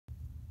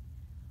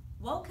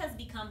Woke has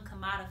become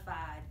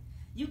commodified.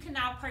 You can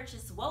now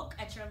purchase woke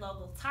at your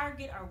local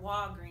Target or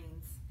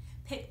Walgreens.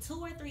 Pick 2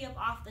 or 3 up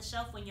off the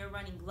shelf when you're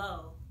running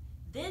low.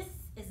 This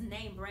is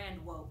name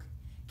brand woke.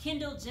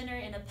 Kendall Jenner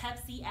in a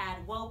Pepsi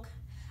ad woke.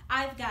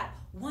 I've got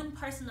one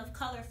person of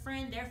color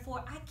friend,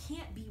 therefore I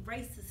can't be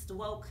racist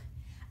woke.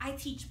 I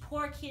teach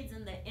poor kids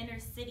in the inner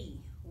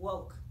city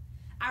woke.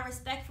 I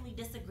respectfully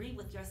disagree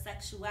with your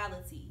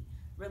sexuality,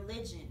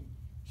 religion,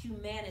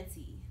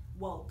 humanity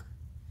woke.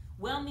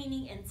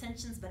 Well-meaning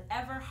intentions but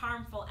ever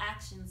harmful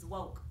actions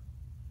woke.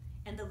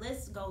 And the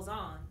list goes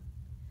on.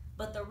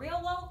 But the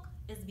real woke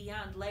is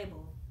beyond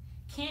label.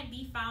 Can't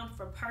be found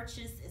for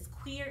purchase, is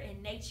queer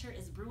in nature,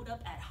 is brewed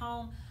up at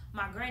home.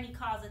 My granny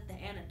calls it the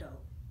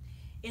antidote.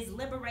 Is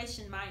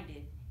liberation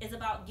minded, is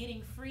about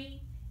getting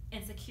free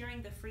and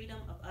securing the freedom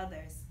of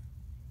others.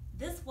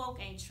 This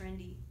woke ain't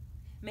trendy,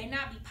 may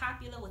not be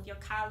popular with your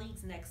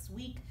colleagues next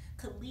week,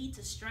 could lead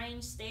to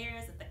strange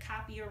stares at the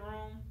copier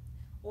room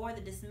or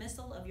the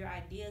dismissal of your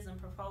ideas and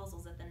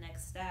proposals at the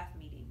next staff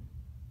meeting.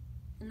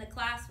 In the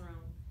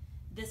classroom,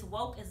 this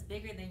woke is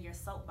bigger than your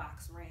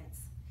soapbox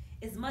rants.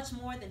 Is much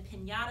more than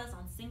piñatas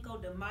on Cinco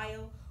de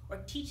Mayo or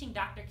teaching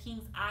Dr.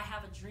 King's I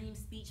Have a Dream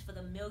speech for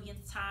the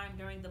millionth time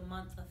during the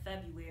month of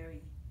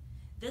February.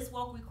 This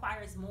woke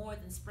requires more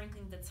than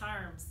sprinkling the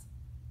terms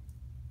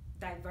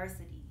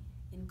diversity,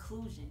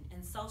 inclusion,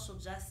 and social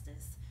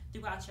justice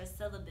throughout your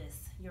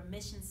syllabus, your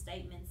mission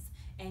statements,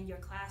 and your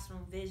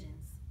classroom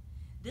visions.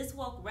 This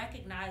woke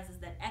recognizes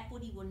that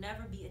equity will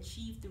never be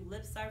achieved through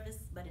lip service,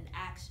 but in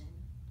action.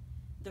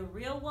 The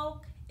real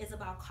woke is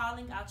about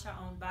calling out your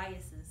own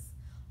biases,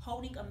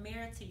 holding a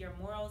mirror to your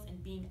morals,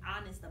 and being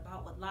honest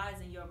about what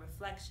lies in your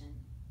reflection.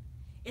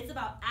 It's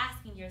about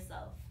asking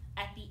yourself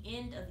at the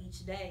end of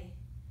each day,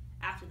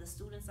 after the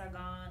students are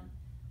gone,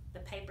 the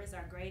papers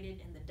are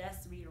graded, and the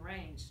desks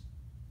rearranged,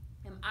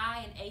 am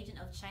I an agent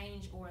of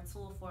change or a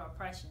tool for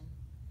oppression?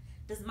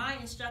 Does my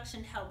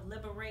instruction help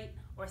liberate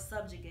or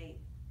subjugate?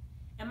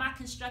 Am I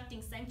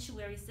constructing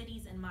sanctuary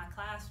cities in my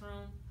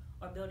classroom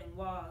or building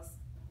walls?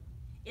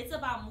 It's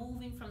about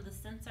moving from the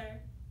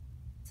center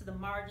to the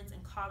margins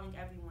and calling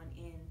everyone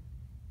in.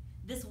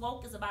 This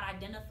woke is about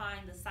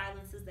identifying the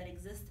silences that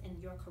exist in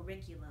your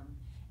curriculum,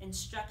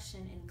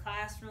 instruction in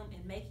classroom,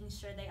 and making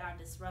sure they are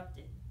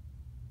disrupted.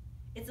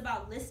 It's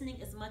about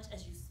listening as much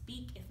as you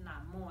speak, if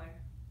not more.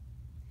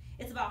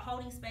 It's about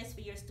holding space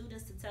for your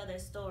students to tell their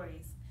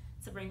stories,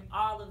 to bring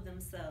all of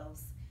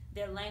themselves,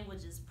 their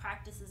languages,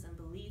 practices, and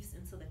beliefs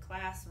into the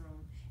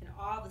classroom and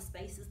all the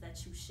spaces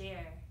that you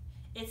share.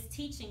 It's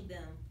teaching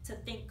them to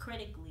think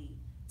critically,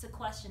 to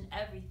question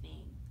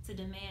everything, to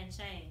demand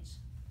change.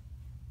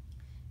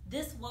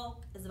 This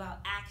woke is about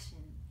action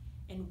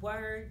in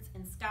words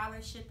and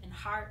scholarship and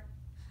heart,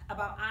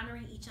 about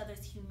honoring each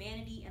other's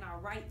humanity and our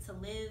right to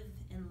live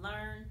and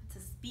learn, to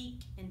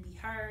speak and be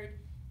heard,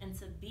 and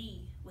to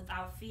be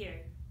without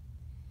fear.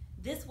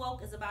 This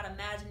woke is about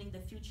imagining the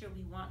future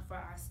we want for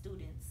our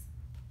students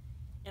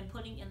and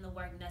putting in the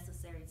work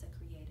necessary to